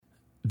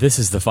This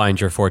is the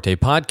Find Your Forte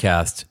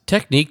podcast,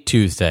 Technique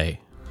Tuesday.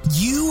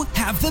 You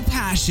have the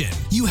passion.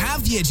 You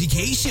have the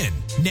education.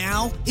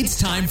 Now it's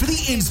time for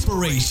the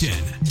inspiration.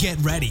 Get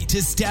ready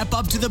to step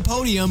up to the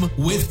podium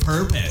with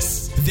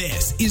purpose.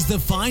 This is the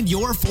Find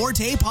Your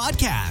Forte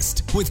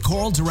podcast with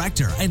choral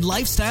director and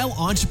lifestyle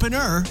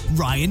entrepreneur,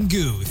 Ryan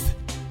Guth.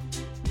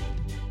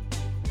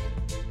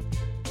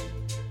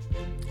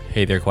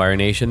 Hey there, Choir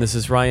Nation. This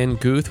is Ryan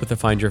Guth with the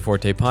Find Your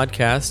Forte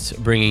podcast,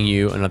 bringing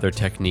you another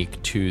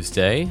Technique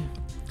Tuesday.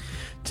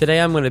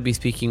 Today I'm going to be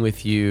speaking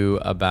with you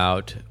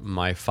about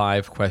my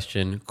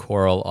 5-question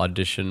choral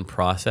audition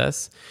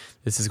process.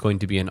 This is going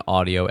to be an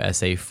audio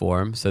essay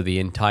form, so the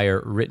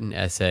entire written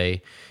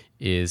essay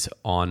is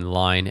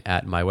online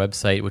at my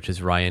website, which is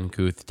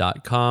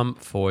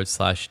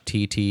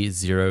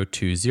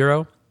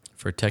ryanguth.com/TT020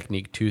 for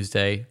Technique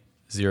Tuesday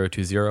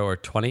 020 or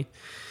 20.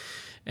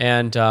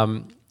 And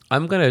I'm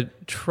going to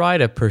try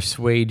to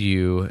persuade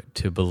you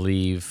to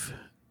believe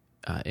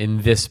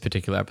in this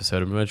particular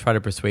episode, I'm going to try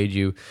to persuade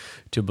you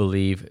to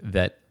believe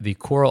that the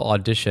choral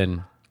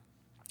audition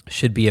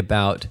should be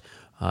about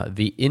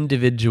the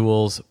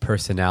individual's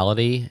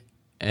personality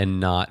and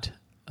not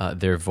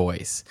their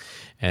voice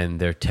and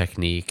their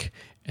technique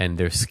and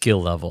their skill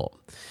level.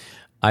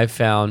 I've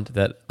found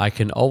that I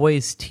can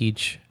always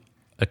teach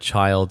a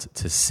child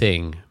to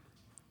sing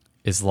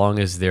as long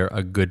as they're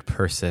a good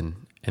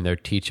person and they're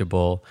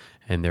teachable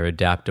and they're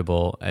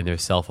adaptable and they're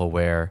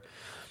self-aware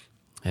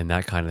and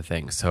that kind of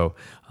thing. So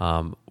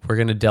we're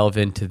going to delve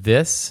into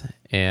this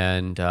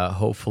and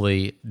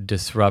hopefully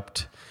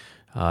disrupt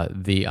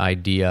the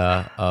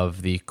idea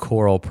of the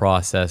choral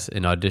process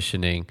in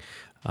auditioning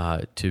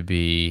to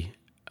be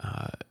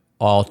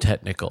all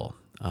technical.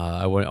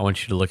 I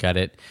want you to look at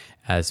it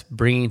as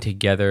bringing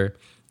together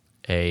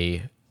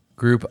a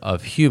group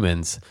of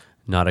humans,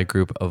 not a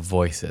group of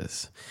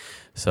voices.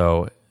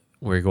 So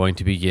we're going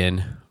to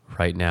begin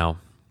right now.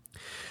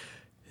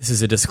 This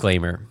is a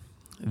disclaimer.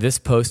 This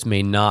post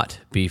may not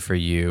be for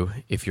you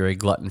if you're a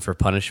glutton for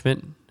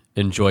punishment,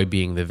 enjoy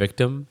being the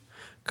victim,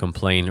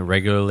 complain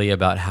regularly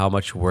about how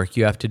much work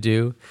you have to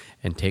do,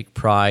 and take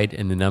pride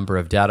in the number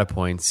of data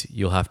points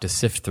you'll have to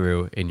sift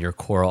through in your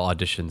choral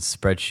audition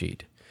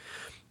spreadsheet.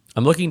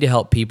 I'm looking to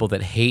help people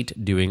that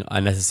hate doing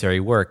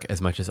unnecessary work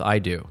as much as I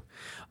do.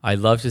 I'd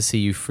love to see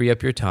you free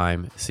up your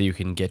time so you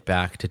can get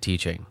back to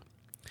teaching.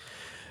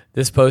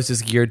 This post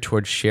is geared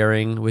towards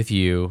sharing with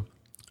you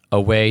a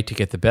way to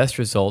get the best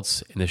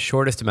results in the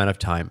shortest amount of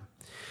time.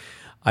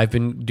 I've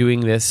been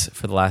doing this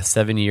for the last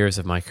 7 years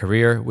of my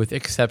career with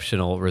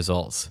exceptional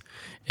results.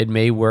 It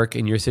may work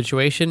in your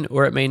situation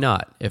or it may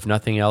not. If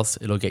nothing else,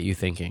 it'll get you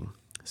thinking.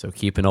 So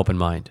keep an open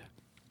mind.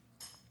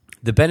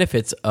 The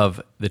benefits of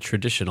the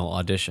traditional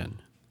audition.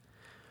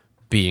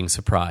 Being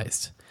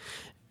surprised.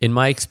 In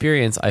my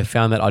experience, I've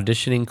found that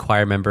auditioning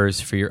choir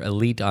members for your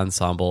elite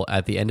ensemble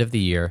at the end of the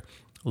year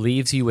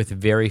leaves you with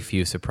very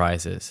few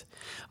surprises.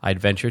 I'd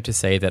venture to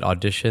say that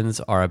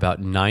auditions are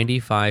about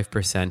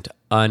 95%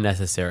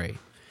 unnecessary.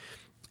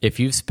 If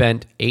you've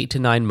spent 8 to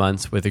 9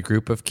 months with a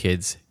group of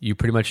kids, you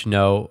pretty much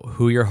know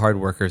who your hard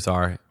workers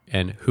are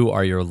and who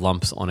are your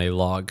lumps on a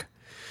log.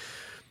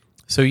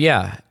 So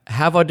yeah,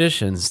 have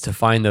auditions to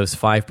find those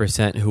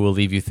 5% who will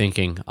leave you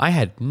thinking, I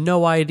had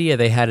no idea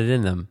they had it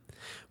in them.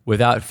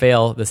 Without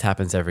fail, this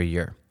happens every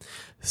year.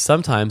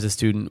 Sometimes a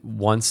student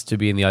wants to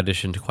be in the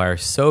audition choir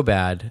so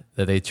bad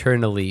that they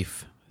turn a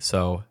leaf,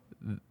 so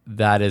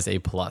that is a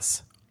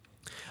plus.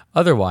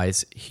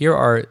 Otherwise, here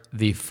are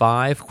the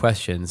 5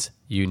 questions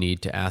you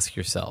need to ask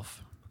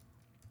yourself.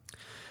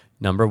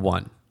 Number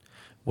 1,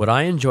 would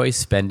I enjoy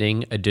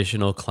spending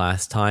additional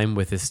class time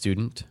with this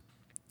student?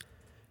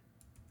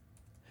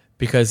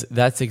 Because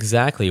that's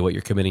exactly what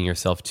you're committing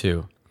yourself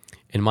to.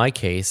 In my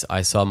case,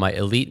 I saw my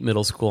elite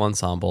middle school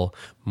ensemble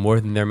more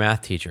than their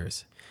math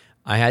teachers.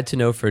 I had to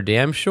know for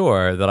damn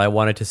sure that I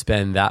wanted to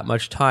spend that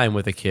much time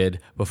with a kid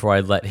before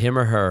I'd let him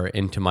or her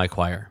into my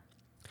choir.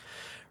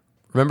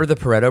 Remember the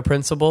Pareto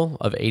principle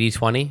of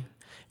 80-20?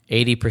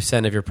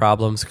 80% of your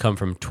problems come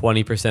from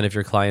 20% of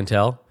your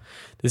clientele.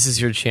 This is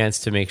your chance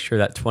to make sure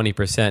that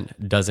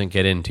 20% doesn't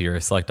get into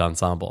your select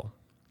ensemble.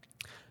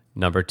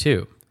 Number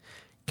 2,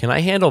 can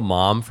I handle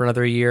mom for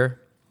another year?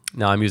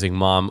 Now I'm using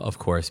mom, of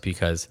course,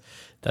 because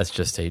that's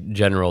just a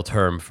general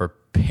term for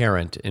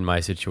parent in my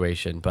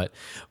situation, but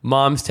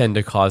moms tend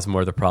to cause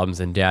more of the problems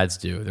than dads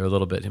do.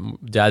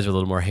 Dads are a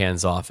little more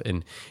hands-off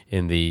in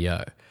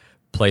the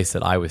place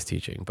that I was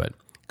teaching, but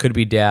could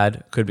be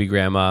dad, could be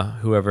grandma,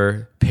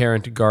 whoever,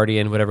 parent,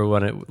 guardian, whatever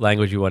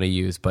language you want to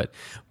use. But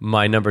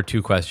my number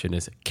 2 question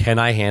is, can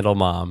I handle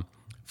mom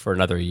for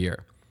another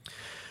year?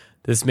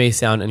 This may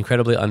sound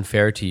incredibly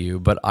unfair to you,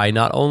 but I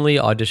not only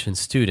audition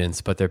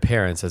students, but their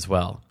parents as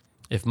well.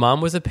 If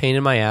mom was a pain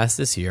in my ass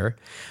this year,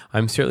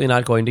 I'm certainly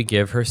not going to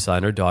give her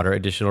son or daughter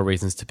additional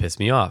reasons to piss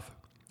me off.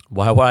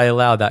 Why would I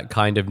allow that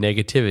kind of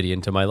negativity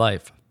into my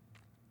life?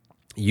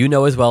 You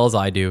know as well as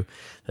I do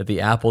that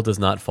the apple does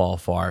not fall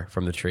far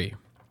from the tree.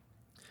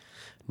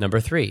 Number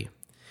 3,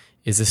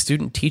 is the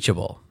student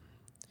teachable?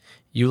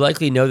 You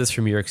likely know this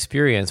from your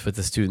experience with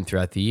the student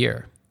throughout the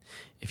year.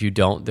 If you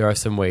don't, there are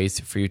some ways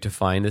for you to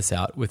find this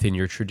out within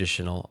your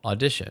traditional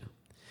audition.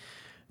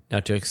 Now,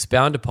 to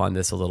expound upon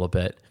this a little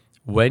bit,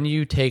 when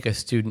you take a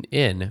student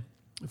in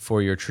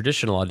for your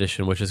traditional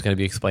audition, which is going to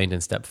be explained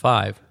in step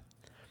 5,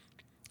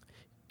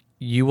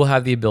 you will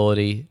have the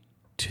ability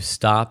to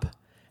stop,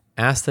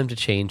 ask them to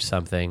change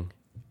something,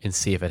 and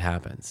see if it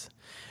happens.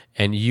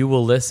 And you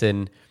will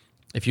listen.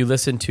 If you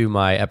listen to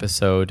my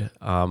episode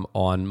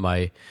on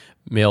my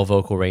male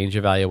vocal range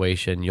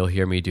evaluation, you'll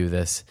hear me do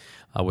this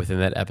within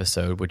that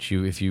episode,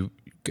 if you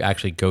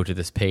actually go to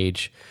this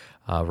page,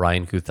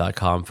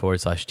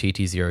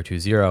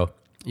 ryanguth.com/TT020,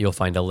 you'll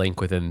find a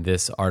link within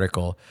this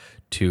article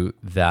to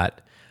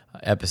that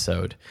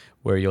episode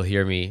where you'll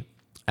hear me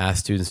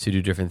ask students to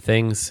do different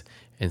things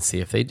and see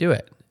if they do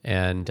it.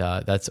 And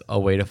that's a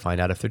way to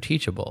find out if they're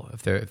teachable,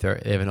 if they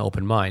have an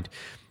open mind.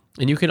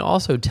 And you can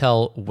also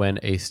tell when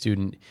a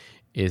student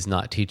is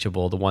not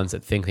teachable. The ones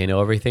that think they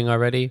know everything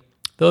already,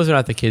 those are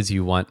not the kids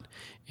you want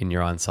in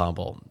your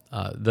ensemble.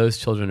 Those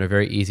children are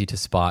very easy to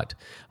spot.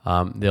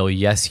 They'll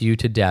yes you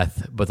to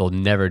death, but they'll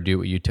never do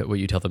what you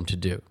tell them to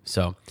do.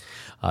 So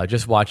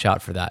just watch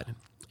out for that.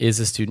 Is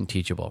the student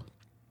teachable?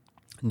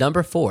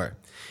 Number 4,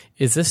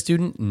 is the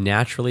student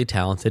naturally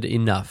talented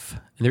enough?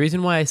 And the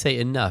reason why I say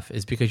enough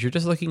is because you're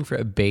just looking for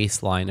a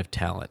baseline of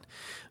talent.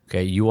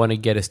 Okay, you want to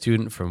get a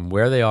student from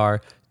where they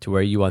are to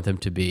where you want them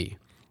to be.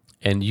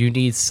 And you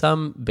need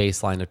some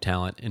baseline of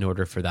talent in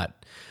order for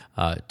that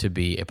to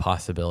be a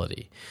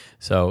possibility.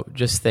 So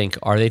just think,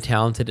 are they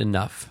talented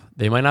enough?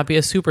 They might not be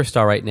a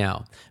superstar right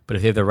now, but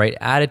if they have the right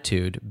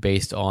attitude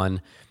based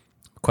on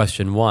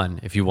question 1,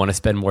 if you want to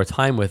spend more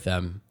time with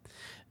them,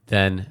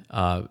 then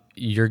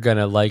you're going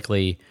to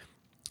likely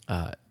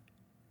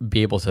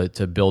be able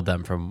to build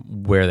them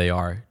from where they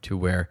are to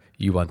where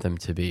you want them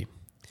to be.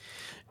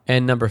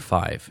 And number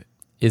 5,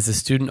 is the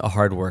student a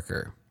hard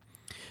worker?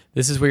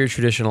 This is where your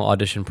traditional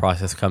audition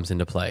process comes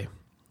into play.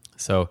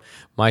 So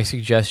my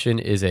suggestion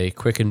is a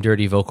quick and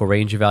dirty vocal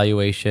range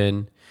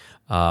evaluation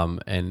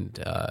and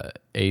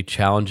a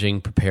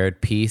challenging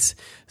prepared piece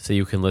so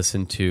you can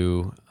listen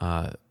to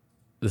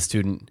the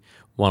student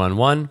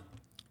one-on-one.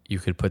 You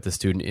could put the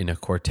student in a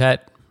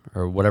quartet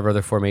or whatever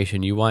other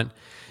formation you want.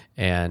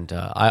 And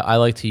I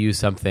like to use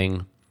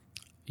something,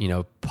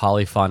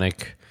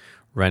 polyphonic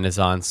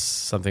Renaissance,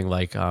 something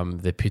like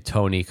the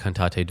Pittoni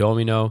Cantate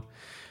Domino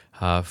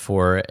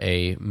for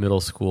a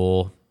middle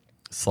school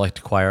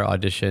select choir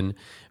audition,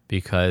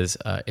 because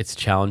it's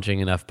challenging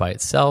enough by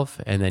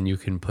itself, and then you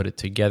can put it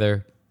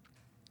together,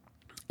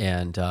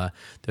 and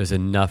there's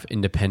enough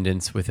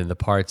independence within the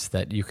parts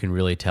that you can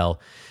really tell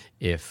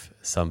if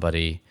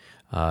somebody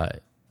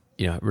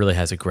really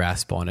has a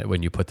grasp on it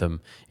when you put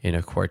them in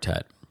a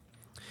quartet.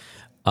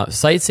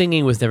 Sight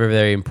singing was never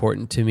very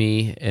important to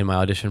me in my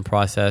audition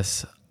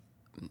process,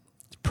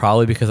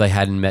 probably because I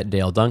hadn't met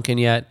Dale Duncan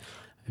yet.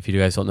 If you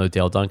guys don't know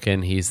Dale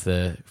Duncan, he's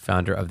the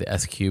founder of the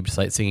S-Cubed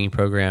sight singing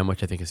program,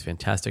 which I think is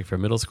fantastic for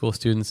middle school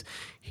students.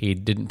 He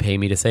didn't pay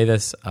me to say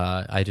this.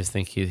 I just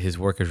think his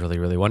work is really,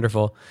 really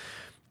wonderful.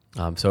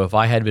 So if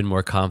I had been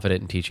more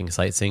confident in teaching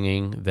sight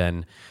singing,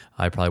 then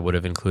I probably would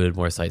have included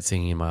more sight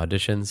singing in my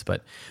auditions.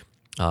 But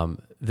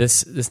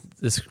this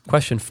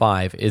question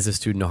 5, is a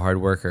student a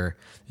hard worker?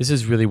 This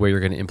is really where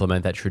you're going to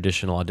implement that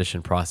traditional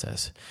audition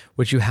process,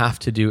 which you have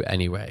to do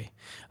anyway.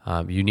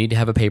 You need to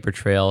have a paper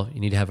trail. You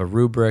need to have a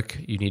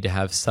rubric. You need to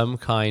have some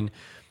kind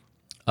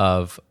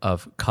of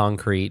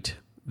concrete.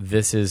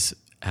 This is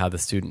how the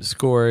student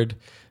scored.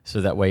 So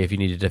that way, if you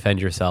need to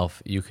defend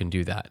yourself, you can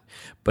do that.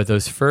 But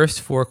those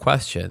first 4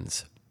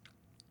 questions,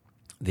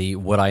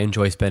 would I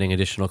enjoy spending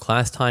additional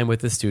class time with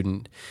the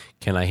student?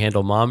 Can I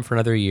handle mom for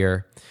another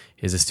year?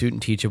 Is a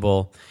student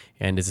teachable?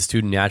 And is a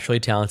student naturally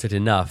talented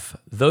enough?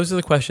 Those are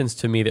the questions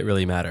to me that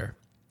really matter.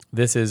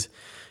 This is,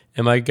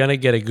 am I going to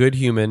get a good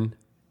human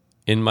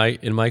in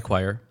my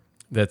choir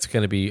that's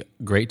going to be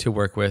great to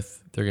work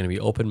with? They're going to be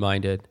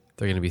open-minded.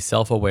 They're going to be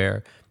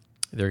self-aware.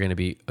 They're going to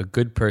be a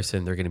good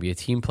person. They're going to be a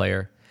team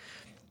player.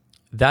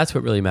 That's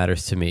what really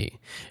matters to me.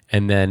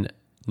 And then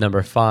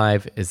number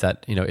 5 is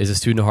that, is a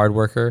student a hard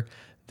worker?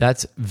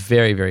 That's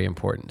very, very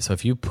important. So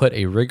if you put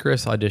a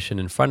rigorous audition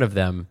in front of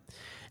them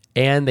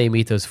and they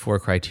meet those 4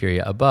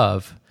 criteria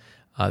above,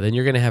 then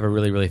you're going to have a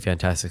really, really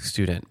fantastic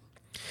student.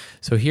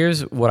 So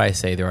here's what I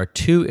say. There are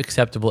 2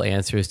 acceptable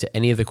answers to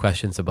any of the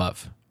questions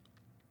above.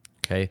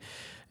 Okay?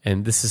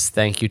 And this is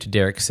thank you to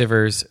Derek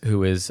Sivers,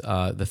 who is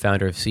the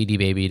founder of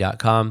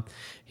cdbaby.com.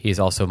 He is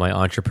also my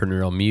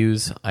entrepreneurial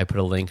muse. I put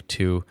a link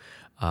to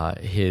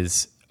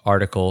his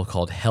article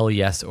called Hell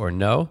Yes or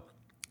No.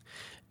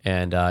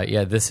 And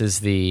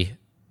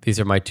these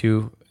are my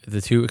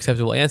the 2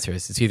 acceptable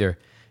answers. It's either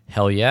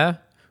hell yeah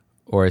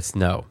or it's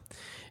no.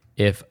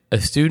 If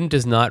a student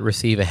does not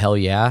receive a hell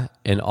yeah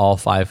in all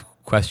 5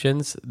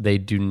 questions, they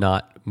do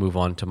not move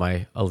on to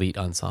my elite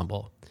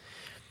ensemble.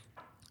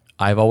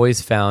 I've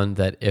always found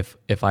that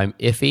if I'm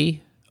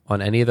iffy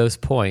on any of those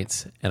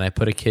points and I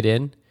put a kid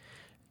in,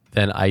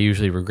 then I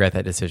usually regret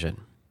that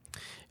decision.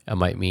 It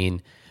might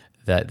mean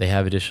that they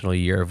have additional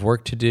year of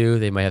work to do.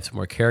 They might have some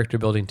more character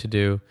building to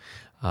do.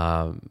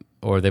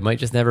 or they might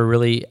just never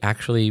really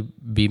actually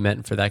be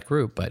meant for that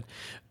group.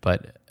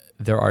 But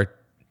there are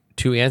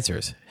two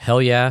answers: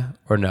 hell yeah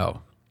or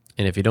no.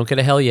 And if you don't get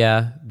a hell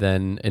yeah,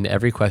 then in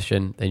every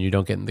question, then you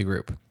don't get in the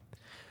group.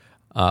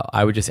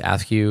 I would just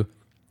ask you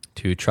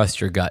to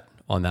trust your gut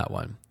on that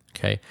one.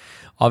 Okay.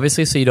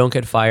 Obviously, so you don't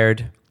get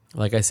fired,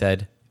 like I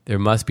said, there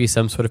must be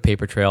some sort of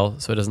paper trail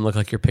so it doesn't look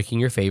like you're picking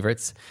your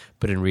favorites.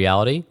 But in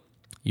reality,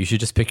 you should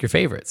just pick your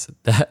favorites.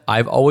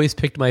 I've always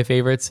picked my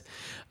favorites.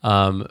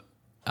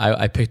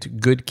 I picked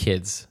good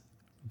kids.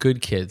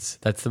 Good kids.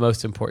 That's the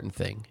most important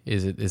thing.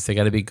 Is they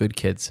got to be good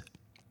kids.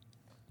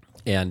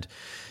 And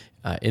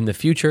in the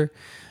future,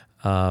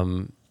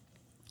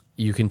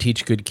 you can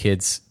teach good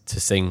kids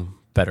to sing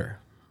better.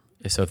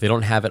 So if they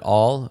don't have it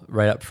all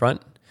right up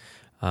front,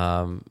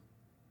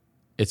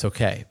 it's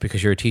okay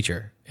because you're a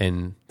teacher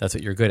and that's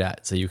what you're good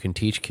at. So you can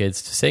teach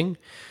kids to sing,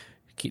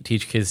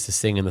 teach kids to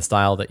sing in the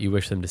style that you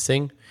wish them to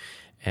sing.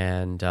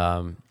 And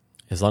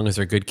as long as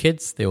they're good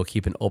kids, they will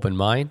keep an open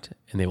mind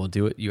and they will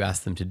do what you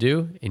ask them to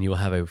do, and you will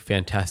have a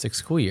fantastic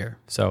school year.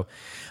 So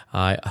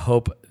I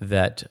hope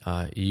that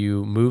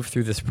you move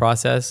through this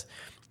process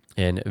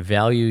and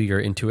value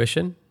your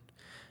intuition.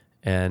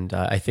 And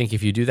I think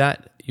if you do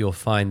that, you'll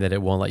find that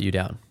it won't let you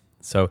down.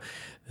 So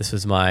this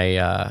was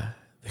my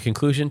the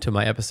conclusion to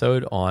my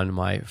episode on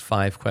my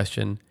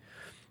 5-question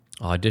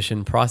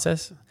audition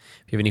process. If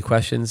you have any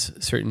questions,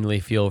 certainly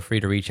feel free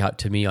to reach out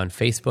to me on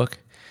Facebook.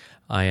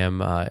 I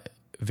am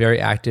very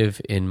active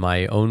in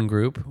my own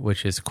group,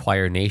 which is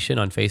Choir Nation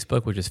on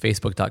Facebook, which is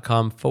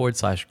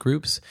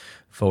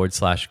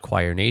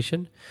facebook.com/groups/Choir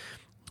Nation.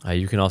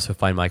 You can also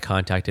find my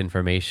contact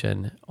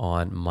information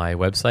on my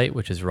website,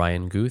 which is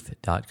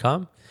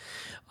ryanguth.com.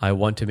 I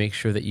want to make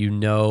sure that you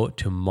know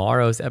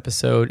tomorrow's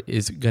episode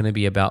is going to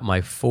be about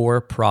my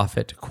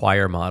for-profit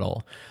choir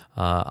model.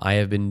 I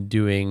have been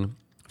doing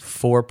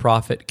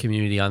for-profit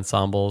community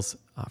ensembles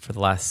for the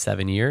last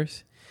 7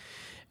 years.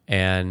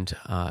 And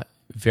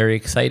very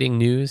exciting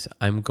news,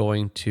 I'm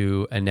going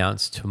to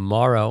announce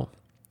tomorrow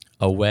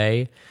a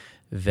way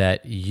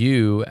that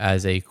you,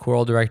 as a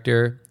choral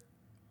director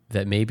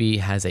that maybe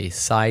has a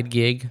side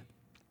gig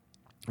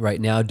right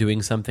now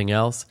doing something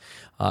else,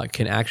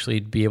 can actually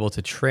be able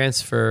to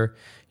transfer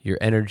your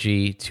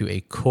energy to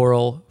a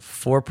choral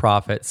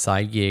for-profit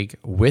side gig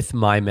with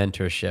my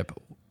mentorship,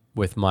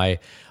 with my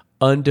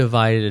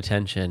undivided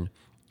attention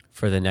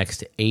for the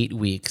next 8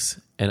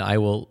 weeks. And I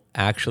will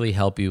actually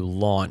help you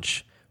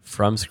launch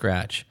from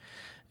scratch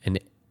in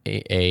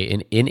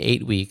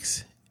 8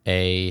 weeks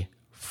a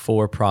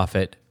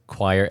for-profit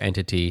choir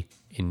entity,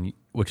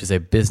 which is a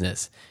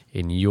business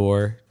in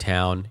your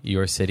town,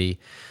 your city,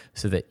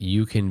 so that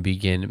you can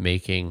begin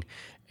making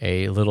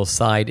a little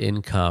side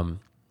income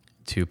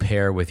to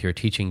pair with your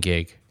teaching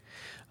gig,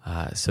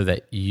 so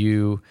that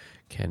you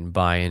can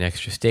buy an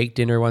extra steak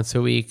dinner once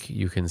a week,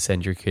 you can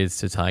send your kids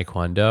to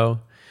Taekwondo,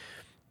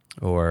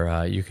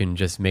 or you can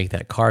just make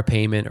that car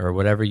payment or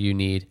whatever you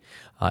need,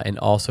 and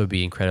also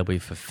be incredibly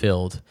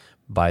fulfilled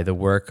by the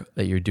work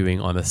that you're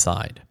doing on the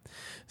side.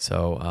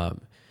 So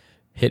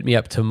hit me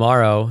up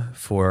tomorrow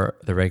for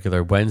the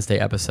regular Wednesday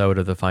episode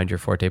of the Find Your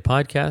Forte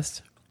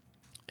podcast.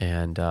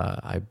 And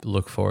I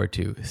look forward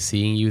to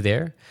seeing you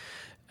there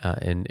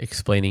and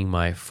explaining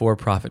my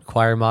for-profit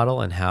choir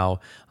model and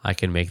how I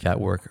can make that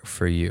work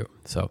for you.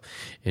 So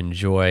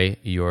enjoy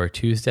your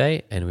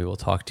Tuesday, and we will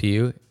talk to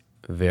you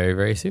very,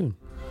 very soon.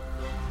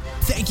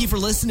 Thank you for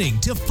listening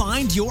to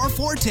Find Your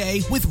Forte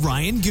with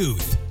Ryan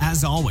Guth.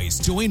 As always,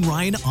 join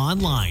Ryan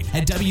online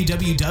at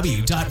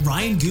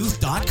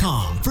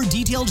www.ryanguth.com for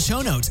detailed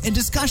show notes and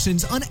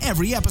discussions on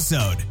every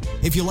episode.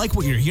 If you like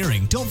what you're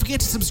hearing, don't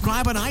forget to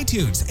subscribe on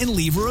iTunes and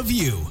leave a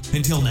review.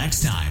 Until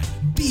next time,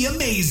 be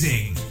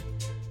amazing.